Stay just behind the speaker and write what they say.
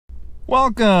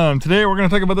Welcome! Today we're going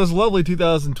to talk about this lovely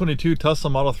 2022 Tesla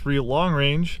Model 3 Long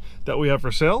Range that we have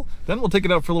for sale. Then we'll take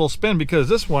it out for a little spin because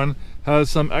this one has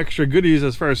some extra goodies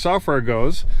as far as software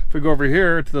goes. If we go over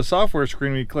here to the software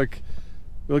screen, we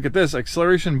look at this,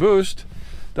 acceleration boost.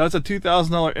 That's a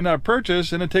 $2,000 in-app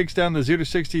purchase and it takes down the 0 to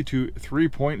 60 to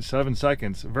 3.7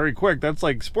 seconds. Very quick. That's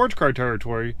like sports car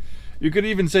territory. You could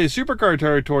even say supercar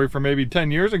territory for maybe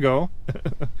 10 years ago.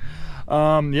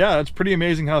 Yeah, it's pretty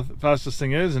amazing how fast this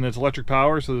thing is, and it's electric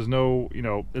power, so there's no,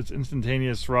 it's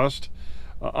instantaneous thrust,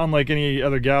 unlike any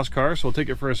other gas car. So we'll take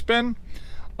it for a spin.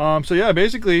 So yeah,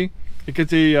 basically, it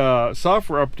gets a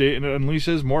software update and it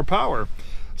unleashes more power.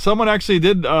 Someone actually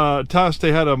did test.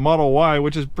 They had a Model Y,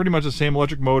 which is pretty much the same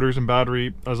electric motors and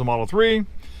battery as a Model 3.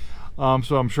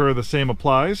 So I'm sure the same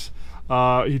applies.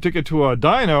 He took it to a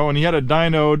dyno, and he had a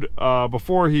dynoed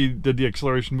before he did the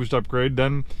acceleration boost upgrade.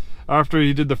 Then after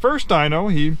he did the first dyno,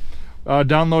 he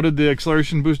downloaded the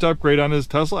acceleration boost upgrade on his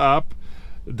Tesla app,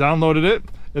 downloaded it,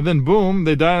 and then boom,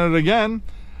 they dynoed it again,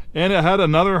 and it had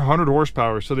another 100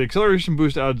 horsepower. So the acceleration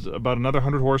boost adds about another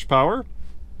 100 horsepower,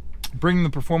 bringing the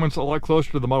performance a lot closer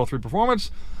to the Model 3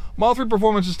 performance. Model 3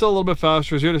 performance is still a little bit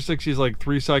faster. 0 to 60 is like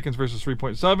 3 seconds versus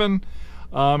 3.7.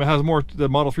 It has more. The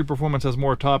Model 3 performance has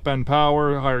more top-end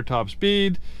power, higher top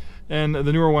speed, and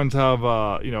the newer ones have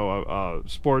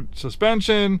sport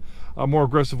suspension, a more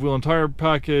aggressive wheel and tire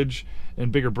package,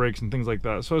 and bigger brakes and things like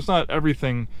that. So it's not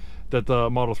everything that the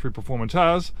Model 3 performance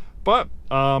has, but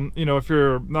if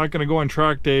you're not going to go on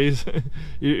track days,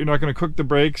 you're not going to cook the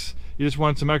brakes, you just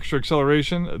want some extra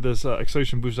acceleration, this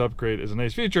acceleration boost upgrade is a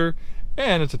nice feature,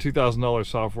 and it's a $2,000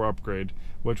 software upgrade,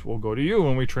 which will go to you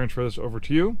when we transfer this over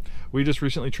to you. We just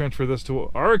recently transferred this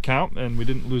to our account, and we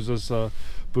didn't lose this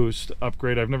boost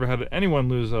upgrade. I've never had anyone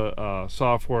lose a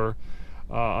software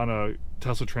on a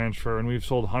Tesla transfer, and we've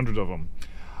sold hundreds of them.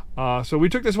 So we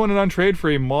took this one in on trade for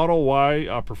a Model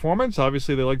Y performance.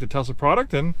 Obviously, they like the Tesla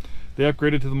product, and they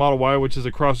upgraded to the Model Y, which is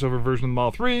a crossover version of the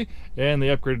Model 3, and they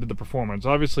upgraded to the performance.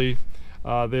 Obviously,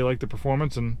 they like the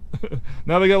performance, and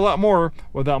now they get a lot more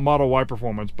with that Model Y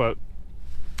performance. But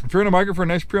if you're in the market for a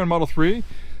nice pre-owned Model 3,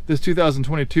 this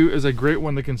 2022 is a great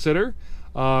one to consider.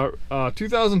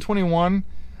 2021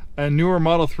 and newer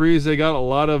Model 3s, they got a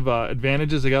lot of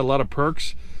advantages. They got a lot of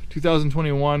perks.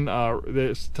 2021,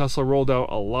 this Tesla rolled out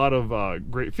a lot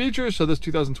of great features, so this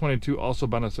 2022 also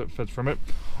benefits from it.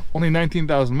 Only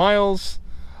 19,000 miles.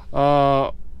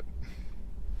 So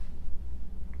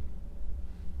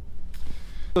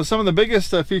some of the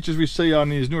biggest features we see on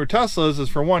these newer Teslas is,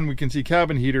 for one, we can see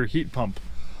cabin heater, heat pump.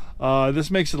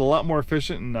 This makes it a lot more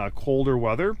efficient in colder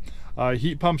weather.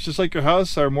 Heat pumps, just like your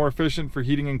house, are more efficient for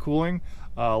heating and cooling.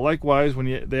 Likewise, when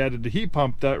they added the heat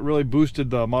pump, that really boosted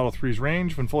the Model 3's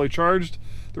range when fully charged.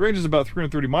 The range is about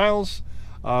 330 miles,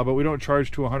 but we don't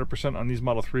charge to 100% on these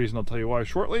Model 3s, and I'll tell you why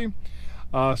shortly.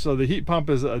 So the heat pump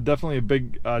is definitely a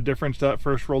big difference. That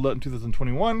first rolled out in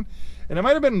 2021, and it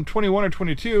might have been 21 or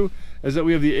 22, is that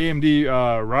we have the AMD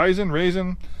Ryzen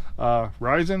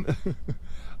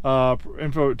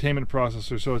infotainment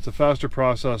processor. So it's a faster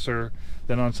processor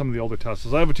than on some of the older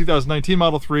Teslas. I have a 2019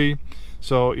 Model 3,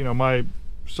 so my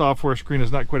software screen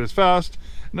is not quite as fast,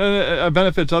 and it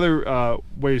benefits other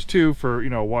ways too, for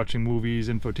watching movies,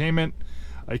 infotainment.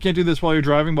 You can't do this while you're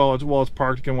driving. While it's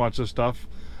parked, you can watch this stuff.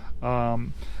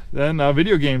 Then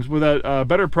video games. With that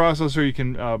better processor, you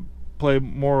can play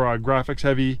more graphics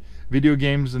heavy video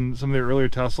games than some of the earlier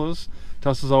Teslas.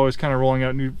 Tesla's always kind of rolling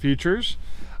out new features.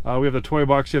 We have the toy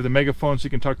box. You have the megaphone, so you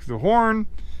can talk through the horn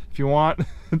if you want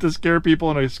to scare people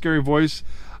in a scary voice.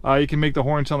 You can make the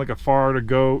horn sound like a fart, a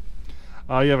goat.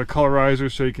 You have a colorizer,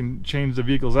 so you can change the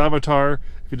vehicle's avatar.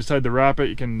 If you decide to wrap it,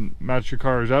 you can match your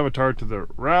car's avatar to the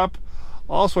wrap.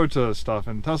 All sorts of stuff,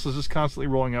 and Tesla's just constantly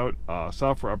rolling out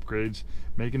software upgrades,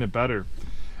 making it better.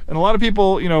 And a lot of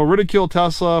people, ridicule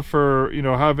Tesla for,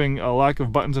 having a lack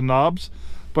of buttons and knobs,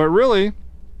 but really,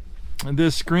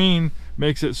 this screen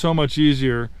makes it so much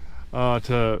easier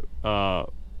to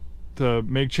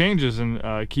make changes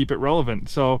and keep it relevant.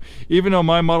 So even though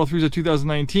my Model 3 is a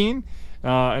 2019,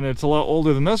 and it's a lot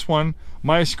older than this one,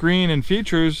 my screen and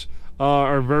features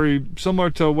are very similar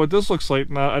to what this looks like.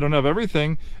 Now, I don't have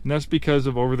everything, and that's because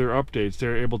of over-the-air updates.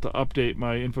 They're able to update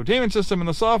my infotainment system and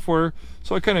the software,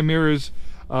 so it kind of mirrors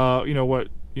what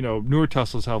newer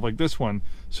Teslas have, like this one.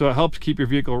 So it helps keep your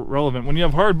vehicle relevant. When you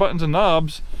have hard buttons and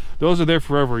knobs, those are there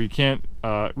forever. You can't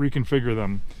reconfigure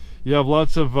them. You have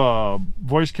lots of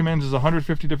voice commands. There's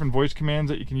 150 different voice commands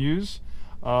that you can use.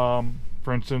 For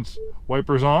instance,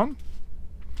 wipers on.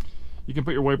 You can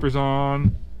put your wipers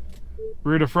on.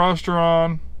 Rear defroster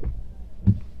on.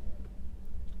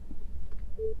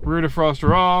 Rear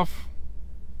defroster off.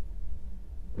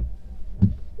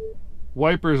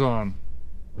 Wipers on.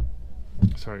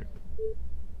 Sorry.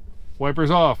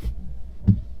 Wipers off.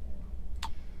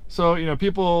 So, you know,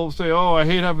 people say, oh, I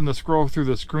hate having to scroll through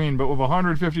the screen, but with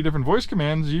 150 different voice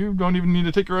commands, you don't even need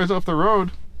to take your eyes off the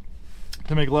road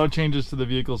to make a lot of changes to the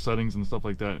vehicle settings and stuff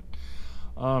like that.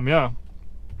 Yeah,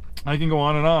 I can go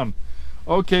on and on.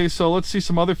 Okay, so let's see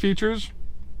some other features.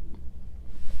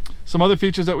 Some other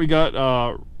features that we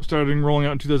got starting rolling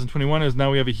out in 2021 is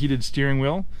now we have a heated steering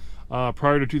wheel.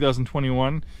 Prior to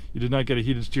 2021, you did not get a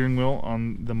heated steering wheel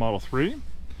on the Model 3.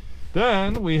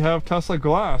 Then we have Tesla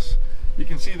glass. You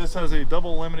can see this has a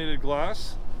double laminated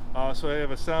glass. So I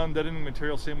have a sound deadening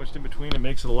material sandwiched in between. It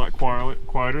makes it a lot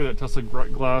quieter. That Tesla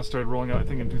glass started rolling out, I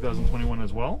think, in 2021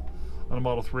 as well on a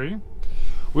Model 3.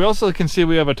 We also can see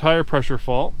we have a tire pressure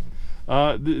fault.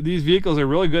 These vehicles are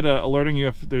really good at alerting you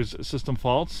if there's system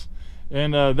faults.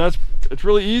 And it's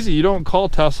really easy. You don't call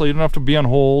Tesla. You don't have to be on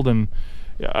hold. And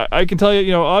I can tell you,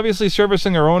 you know, obviously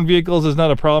servicing our own vehicles is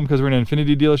not a problem because we're an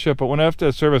Infiniti dealership. But when I have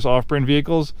to service off-brand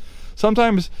vehicles,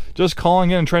 sometimes just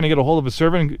calling in and trying to get a hold of a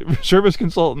service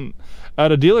consultant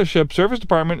at a dealership service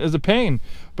department is a pain.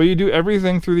 But you do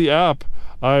everything through the app.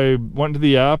 I went to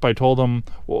the app. I told them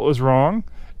what was wrong.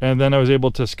 And then I was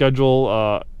able to schedule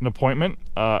an appointment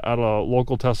at a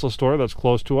local Tesla store that's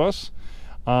close to us.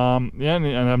 Yeah,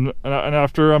 and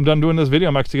after I'm done doing this video,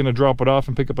 I'm actually going to drop it off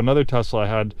and pick up another Tesla I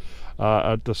had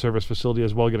at the service facility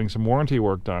as well, getting some warranty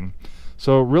work done.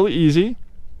 So really easy.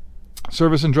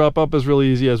 Service and drop up is really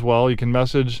easy as well. You can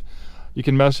message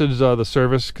the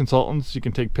service consultants. You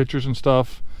can take pictures and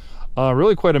stuff.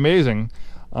 Really quite amazing.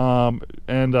 And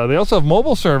they also have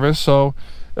mobile service. So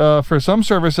for some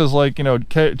services like, you know,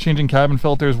 changing cabin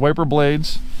filters, wiper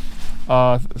blades,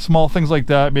 small things like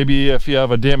that. Maybe if you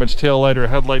have a damaged tail light or a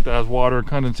headlight that has water or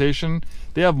condensation,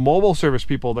 they have mobile service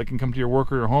people that can come to your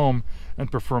work or your home and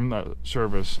perform that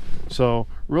service. So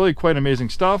really quite amazing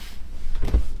stuff.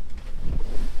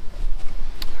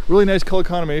 Really nice color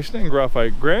combination in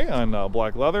graphite gray on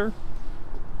black leather.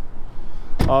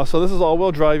 So this is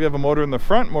all-wheel drive. You have a motor in the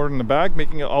front, motor in the back,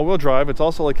 making it all-wheel drive. It's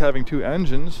also like having two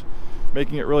engines,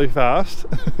 making it really fast.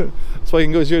 So I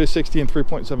can go 0 to 60 in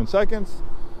 3.7 seconds.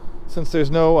 Since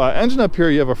there's no engine up here,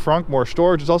 you have a frunk, more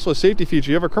storage. It's also a safety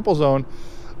feature. You have a cripple zone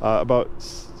about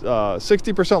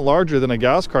 60% larger than a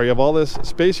gas car. You have all this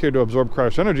space here to absorb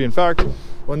crash energy. In fact,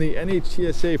 when the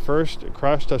NHTSA first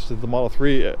crash tested the Model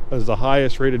 3 as the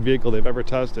highest rated vehicle they've ever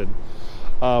tested,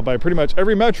 by pretty much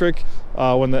every metric,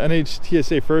 when the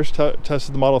NHTSA first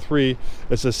tested the Model 3,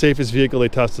 it's the safest vehicle they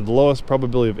tested, the lowest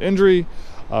probability of injury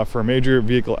for a major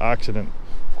vehicle accident.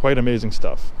 Quite amazing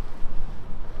stuff.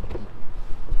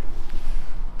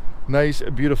 Nice,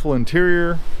 beautiful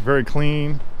interior, very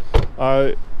clean.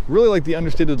 Really like the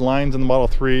understated lines in the Model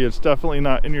 3. It's definitely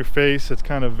not in your face. It's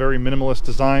kind of very minimalist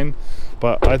design,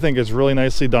 but I think it's really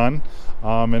nicely done,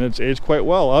 and it's aged quite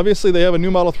well. Obviously, they have a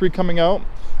new Model 3 coming out.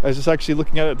 I was just actually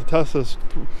looking at it at the Tesla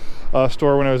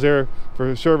store when I was there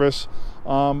for service.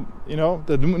 You know,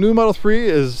 the new Model 3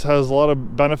 has a lot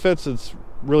of benefits. It's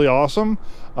really awesome,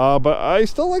 but I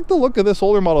still like the look of this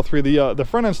older Model 3. The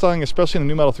front end styling, especially in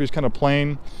the new Model 3, is kind of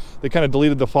plain. They kind of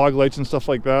deleted the fog lights and stuff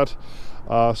like that.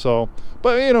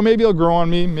 But you know, maybe it'll grow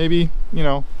on me. Maybe, you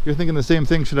know, you're thinking the same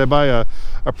thing. Should I buy a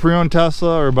pre-owned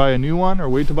Tesla or buy a new one, or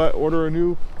wait to order a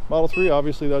new Model 3?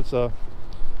 Obviously, that's a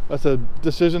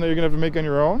decision that you're gonna have to make on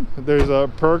your own. There's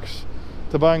perks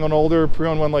to buying an older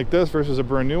pre-owned one like this versus a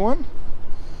brand new one.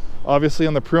 Obviously,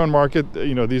 on the pre-owned market,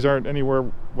 you know, these aren't anywhere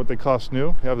what they cost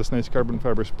new. You have this nice carbon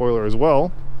fiber spoiler as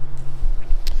well.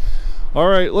 All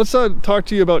right, let's talk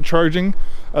to you about charging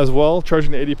as well.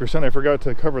 Charging to 80%, I forgot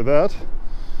to cover that.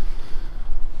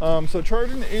 So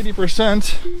charging to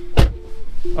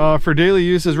 80% for daily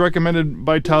use is recommended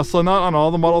by Tesla, not on all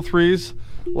the Model 3s.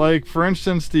 Like, for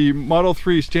instance, the Model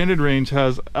 3 standard range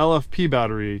has LFP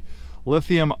battery,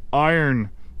 lithium iron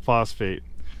phosphate.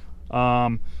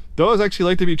 Those actually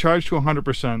like to be charged to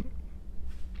 100%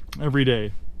 every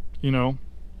day, you know.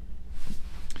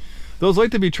 Those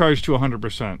like to be charged to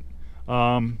 100%.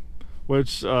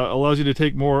 Which allows you to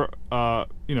take more,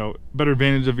 you know, better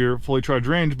advantage of your fully charged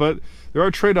range. But there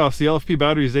are trade-offs. The LFP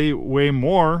batteries, they weigh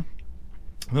more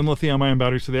than lithium-ion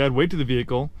batteries, so they add weight to the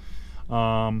vehicle.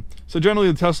 So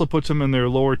generally, the Tesla puts them in their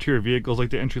lower tier vehicles,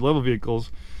 like the entry-level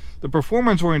vehicles. The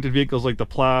performance-oriented vehicles, like the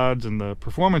Plaids and the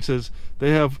Performances,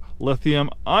 they have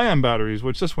lithium-ion batteries,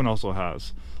 which this one also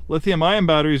has. Lithium-ion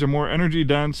batteries are more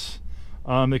energy-dense.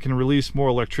 They can release more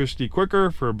electricity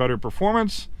quicker for better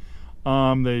performance.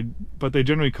 But they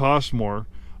generally cost more,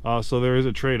 so there is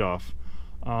a trade-off.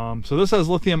 So this has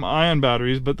lithium-ion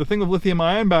batteries, but the thing with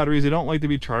lithium-ion batteries, they don't like to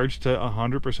be charged to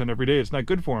 100% every day. It's not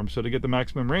good for them. So to get the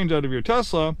maximum range out of your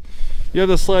Tesla, You have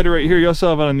the slider right here. You also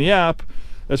have it on the app.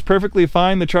 That's perfectly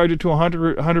fine to charge it to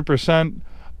 100%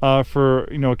 for,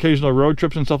 you know, occasional road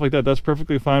trips and stuff like that. That's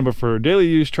perfectly fine. But for daily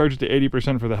use, charge it to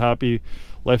 80% for the happy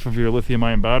life of your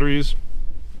lithium-ion batteries.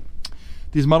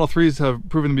 These Model 3s have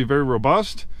proven to be very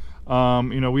robust.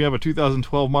 You know, we have a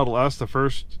 2012 Model S, the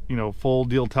first, you know, full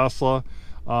deal Tesla.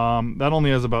 That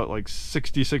only has about like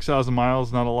 66,000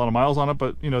 miles, not a lot of miles on it,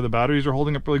 but you know, the batteries are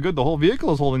holding up really good. The whole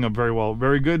vehicle is holding up very well.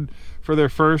 Very good for their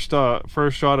first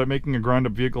shot at making a ground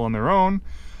up vehicle on their own.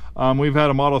 We've had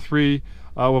a Model 3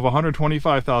 with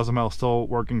 125,000 miles still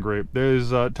working great.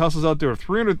 There's Teslas out there with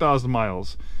 300,000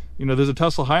 miles. You know, there's a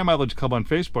Tesla High Mileage Club on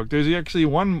Facebook. There's actually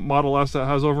one Model S that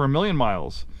has over 1 million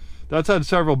miles. That's had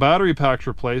several battery packs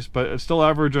replaced, but it's still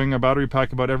averaging a battery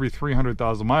pack about every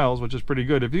 300,000 miles, which is pretty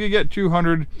good. If you could get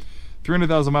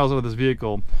 300,000 miles out of this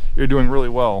vehicle, you're doing really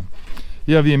well.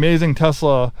 You have the amazing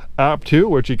Tesla app too,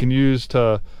 which you can use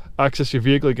to access your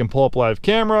vehicle. You can pull up live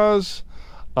cameras.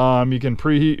 You can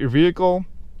preheat your vehicle.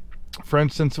 For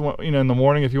instance, you know, in the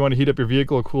morning, if you want to heat up your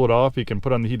vehicle or cool it off, you can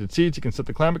put on the heated seats. You can set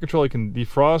the climate control. You can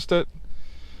defrost it.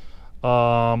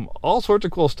 All sorts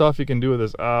of cool stuff you can do with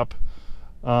this app.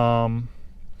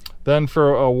 Then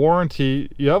for a warranty,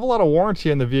 you have a lot of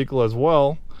warranty in the vehicle as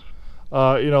well.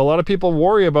 You know, a lot of people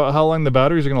worry about how long the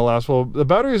batteries are going to last. Well, the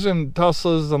batteries in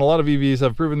Teslas and a lot of EVs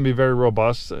have proven to be very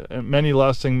robust, many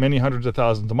lasting many hundreds of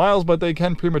thousands of miles, but they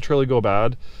can prematurely go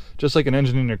bad, just like an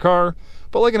engine in your car.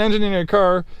 But like an engine in your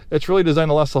car, it's really designed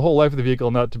to last the whole life of the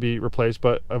vehicle, not to be replaced.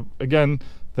 But again,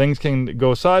 things can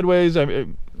go sideways.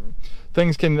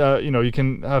 Things can, you know, you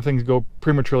can have things go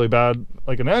prematurely bad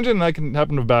like an engine, and that can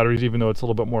happen with batteries, even though it's a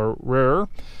little bit more rare.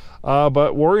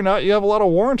 But worry not, you have a lot of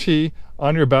warranty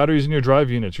on your batteries and your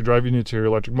drive units or your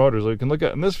electric motors. Like you can look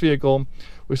at in this vehicle,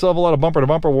 we still have a lot of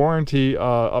bumper-to-bumper warranty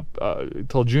up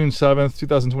till June 7th,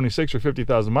 2026 or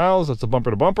 50,000 miles. That's a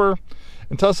bumper-to-bumper.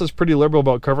 And Tesla's pretty liberal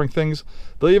about covering things.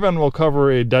 They even will cover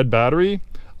a dead battery,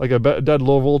 like a dead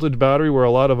low-voltage battery, where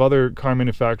a lot of other car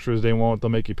manufacturers, they won't. They'll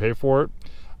make you pay for it.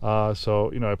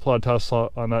 So, you know, I applaud Tesla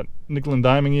on that, nickel and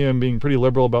diming you and being pretty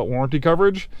liberal about warranty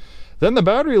coverage. Then the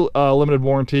battery limited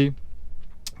warranty,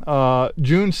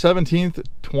 June 17th,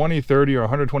 2030 or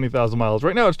 120,000 miles.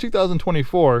 Right now it's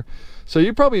 2024, so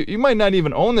you might not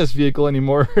even own this vehicle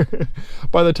anymore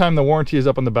by the time the warranty is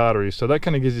up on the battery. So that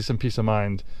kind of gives you some peace of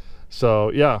mind.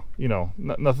 So yeah, you know,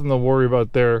 nothing to worry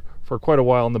about there for quite a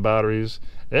while in the batteries,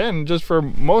 and just for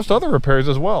most other repairs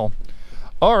as well.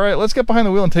 All right, let's get behind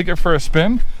the wheel and take it for a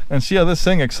spin and see how this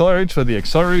thing accelerates for the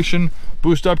acceleration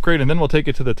boost upgrade, and then we'll take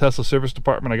it to the Tesla service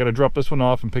department. I got to drop this one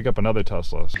off and pick up another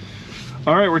Tesla.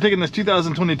 All right, we're taking this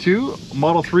 2022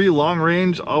 Model 3 Long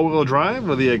Range all-wheel drive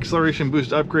with the acceleration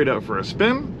boost upgrade out for a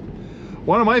spin.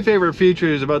 One of my favorite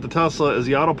features about the Tesla is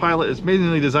the autopilot. It's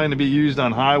mainly designed to be used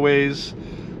on highways,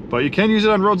 but you can use it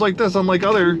on roads like this, unlike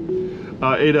other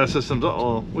ADAS systems.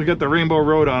 Uh-oh, we got the rainbow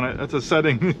road on it. That's a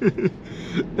setting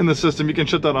in the system. You can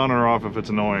shut that on or off if it's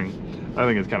annoying. I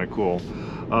think it's kind of cool.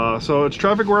 So it's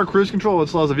traffic aware cruise control,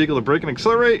 which allows the vehicle to brake and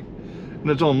accelerate in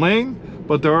its own lane,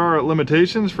 but there are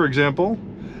limitations. For example,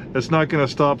 it's not going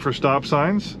to stop for stop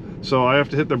signs, so I have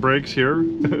to hit the brakes here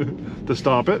to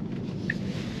stop it.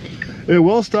 It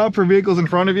will stop for vehicles in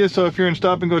front of you, so if you're in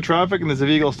stop and go traffic and there's a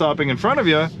vehicle stopping in front of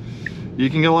you,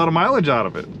 you can get a lot of mileage out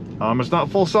of it. It's not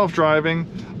full self-driving,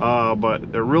 but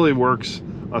it really works,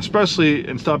 especially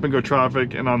in stop and go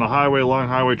traffic, and on the highway, long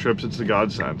highway trips, it's a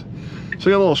godsend. So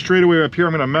I got a little straightaway up here.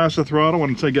 I'm going to mash the throttle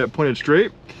once I get pointed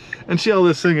straight and see how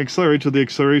this thing accelerates with the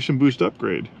acceleration boost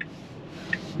upgrade.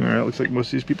 All right, looks like most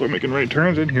of these people are making right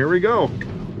turns, and here we go.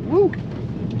 Woo!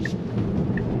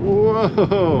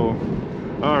 Whoa!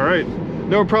 All right,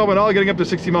 no problem at all getting up to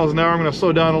 60 miles an hour. I'm going to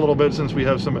slow down a little bit since we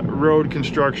have some road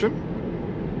construction.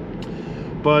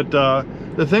 But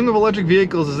the thing with electric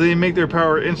vehicles is they make their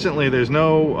power instantly. There's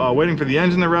no waiting for the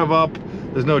engine to rev up.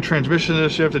 There's no transmission to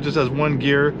shift. It just has one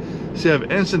gear. So you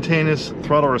have instantaneous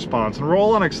throttle response. And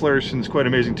roll-on acceleration is quite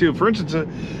amazing too. For instance,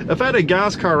 if I had a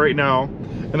gas car right now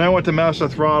and I went to mash the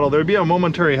throttle, there'd be a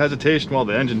momentary hesitation while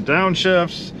the engine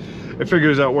downshifts. It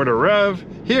figures out where to rev.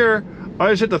 Here,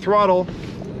 I just hit the throttle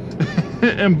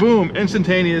and boom,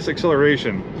 instantaneous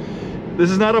acceleration. This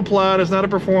is not a plaid, it's not a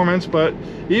performance, but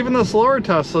even the slower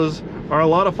Teslas are a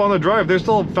lot of fun to drive. They're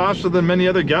still faster than many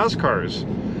other gas cars.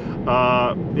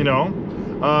 You know,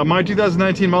 my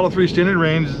 2019 Model 3 standard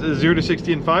range is 0 to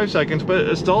 60 in 5 seconds, but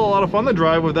it's still a lot of fun to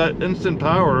drive with that instant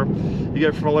power you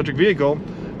get from an electric vehicle.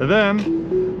 And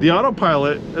then the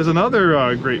autopilot is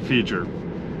another great feature.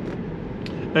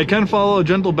 It can follow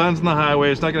gentle bends in the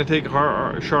highway. It's not going to take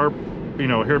sharp, you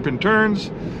know, hairpin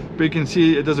turns, but you can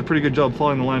see it does a pretty good job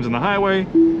following the lines on the highway.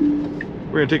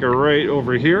 We're going to take a right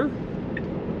over here.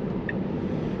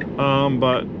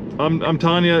 But I'm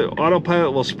telling you,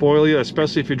 autopilot will spoil you,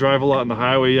 especially if you drive a lot on the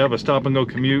highway. You have a stop and go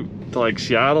commute to like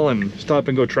Seattle and stop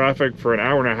and go traffic for an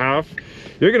hour and a half.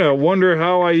 You're gonna wonder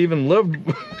how I even lived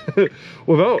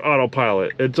without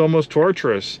autopilot. It's almost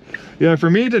torturous. Yeah,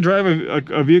 for me to drive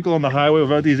a vehicle on the highway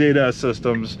without these ADAS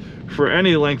systems for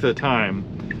any length of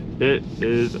time, it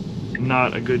is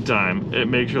not a good time. It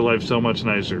makes your life so much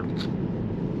nicer.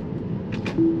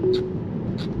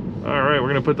 All right, we're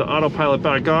gonna put the autopilot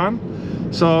back on.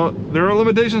 So there are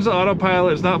limitations to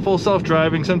autopilot. It's not full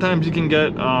self-driving. Sometimes you can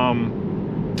get,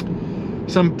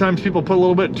 sometimes people put a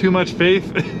little bit too much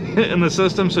faith in the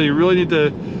system, so you really need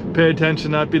to pay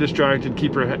attention, not be distracted,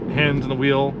 keep your hands in the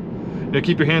wheel. You know,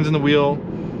 keep your hands in the wheel.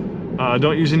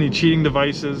 Don't use any cheating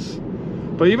devices.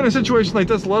 But even in a situation like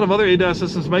this, a lot of other ADAS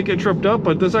systems might get tripped up,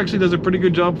 but this actually does a pretty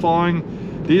good job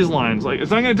following these lines. Like,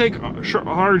 it's not going to take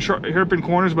hard, hairpin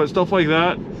corners, but stuff like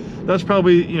that, that's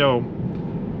probably, you know,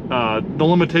 the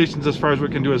limitations as far as we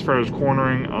can do as far as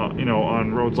cornering, you know,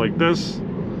 on roads like this.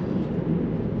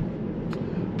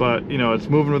 But, you know, it's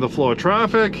moving with the flow of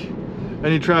traffic.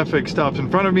 Any traffic stops in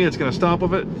front of me, it's going to stop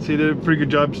with it. So you did a pretty good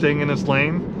job staying in this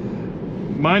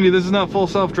lane. Mind you, this is not full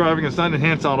self-driving. It's not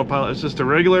enhanced autopilot. It's just a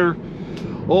regular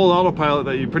old autopilot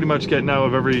that you pretty much get now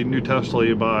with every new Tesla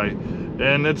you buy.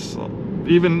 And it's,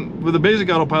 even with the basic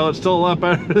autopilot, still a lot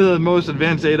better than most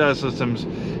advanced ADAS systems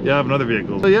you have in other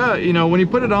vehicles. So yeah, you know, when you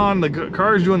put it on, the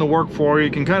car is doing the work for you.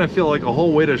 You can kind of feel like a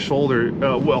whole weight of shoulder,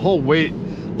 a whole weight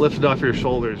lifted off your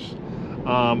shoulders.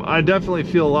 I definitely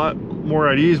feel a lot more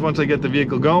at ease once I get the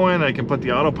vehicle going. I can put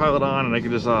the autopilot on and I can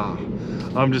just,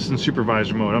 I'm just in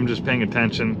supervisor mode. I'm just paying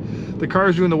attention. The car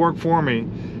is doing the work for me.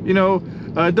 You know,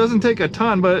 it doesn't take a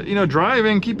ton, but you know,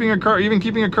 driving, keeping a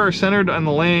car centered on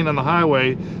the lane on the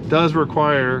highway does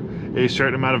require a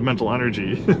certain amount of mental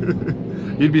energy.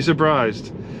 You'd be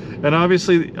surprised. And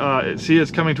obviously, see,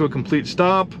 it's coming to a complete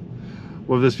stop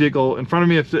with this vehicle in front of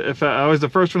me. If I was the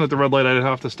first one at the red light, I'd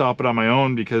have to stop it on my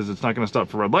own because it's not going to stop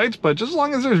for red lights. But just as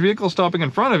long as there's vehicles stopping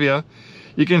in front of you,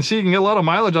 you can see you can get a lot of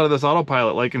mileage out of this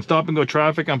autopilot. Like in stop and go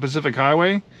traffic on Pacific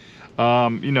Highway,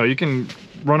 you know, you can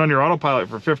run on your autopilot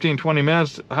for 15-20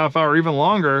 minutes, half hour, even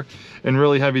longer in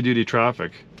really heavy duty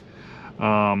traffic.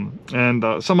 Some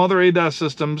other ADAS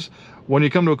systems, when you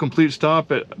come to a complete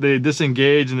stop, they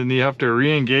disengage and then you have to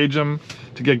re-engage them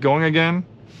to get going again.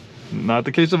 Not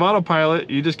the case of autopilot.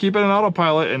 You just keep it in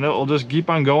autopilot and it'll just keep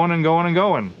on going and going and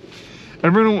going.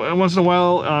 Every once in a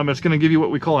while, it's going to give you what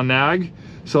we call a nag.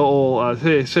 So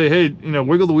it'll say, hey, you know,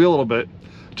 wiggle the wheel a little bit,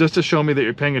 just to show me that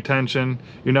you're paying attention,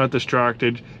 you're not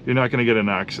distracted, you're not going to get an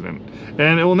accident.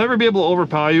 And it will never be able to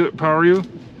overpower you.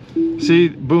 See,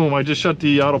 boom, I just shut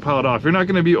the autopilot off. You're not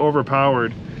going to be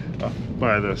overpowered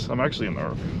by this. I'm actually in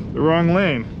the wrong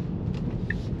lane.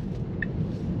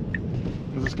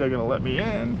 Is this guy going to let me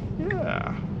in?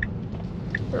 Yeah.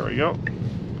 There we go.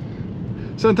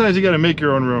 Sometimes you got to make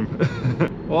your own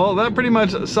room. Well, that pretty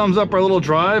much sums up our little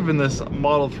drive in this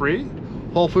Model 3.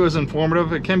 Hopefully it was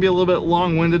informative. It can be a little bit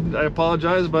long-winded, I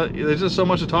apologize, but there's just so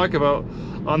much to talk about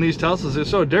on these Teslas. They're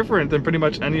so different than pretty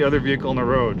much any other vehicle on the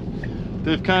road.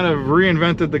 They've kind of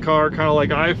reinvented the car, kind of like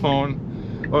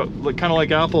iPhone, or kind of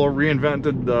like Apple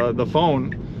reinvented the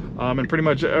phone. And pretty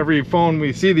much every phone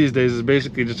we see these days is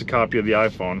basically just a copy of the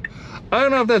iPhone. I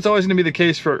don't know if that's always going to be the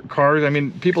case for cars. I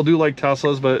mean, people do like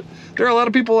Teslas, but there are a lot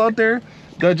of people out there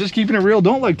that, just keeping it real,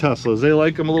 don't like Teslas. They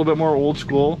like them a little bit more old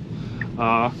school.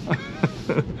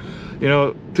 You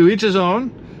know, to each his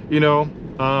own, you know.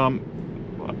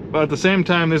 But at the same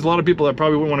time, there's a lot of people that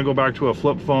probably wouldn't want to go back to a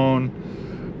flip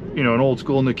phone, you know, an old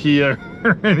school Nokia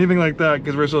or anything like that,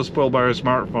 because we're so spoiled by our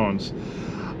smartphones.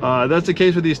 That's the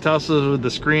case with these Teslas, with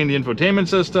the screen, the infotainment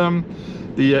system,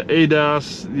 the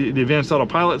ADAS, the advanced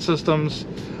autopilot systems.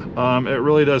 It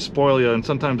really does spoil you, and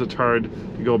sometimes it's hard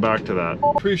to go back to that.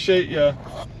 Appreciate you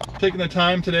taking the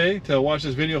time today to watch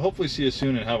this video. Hopefully see you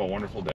soon and have a wonderful day.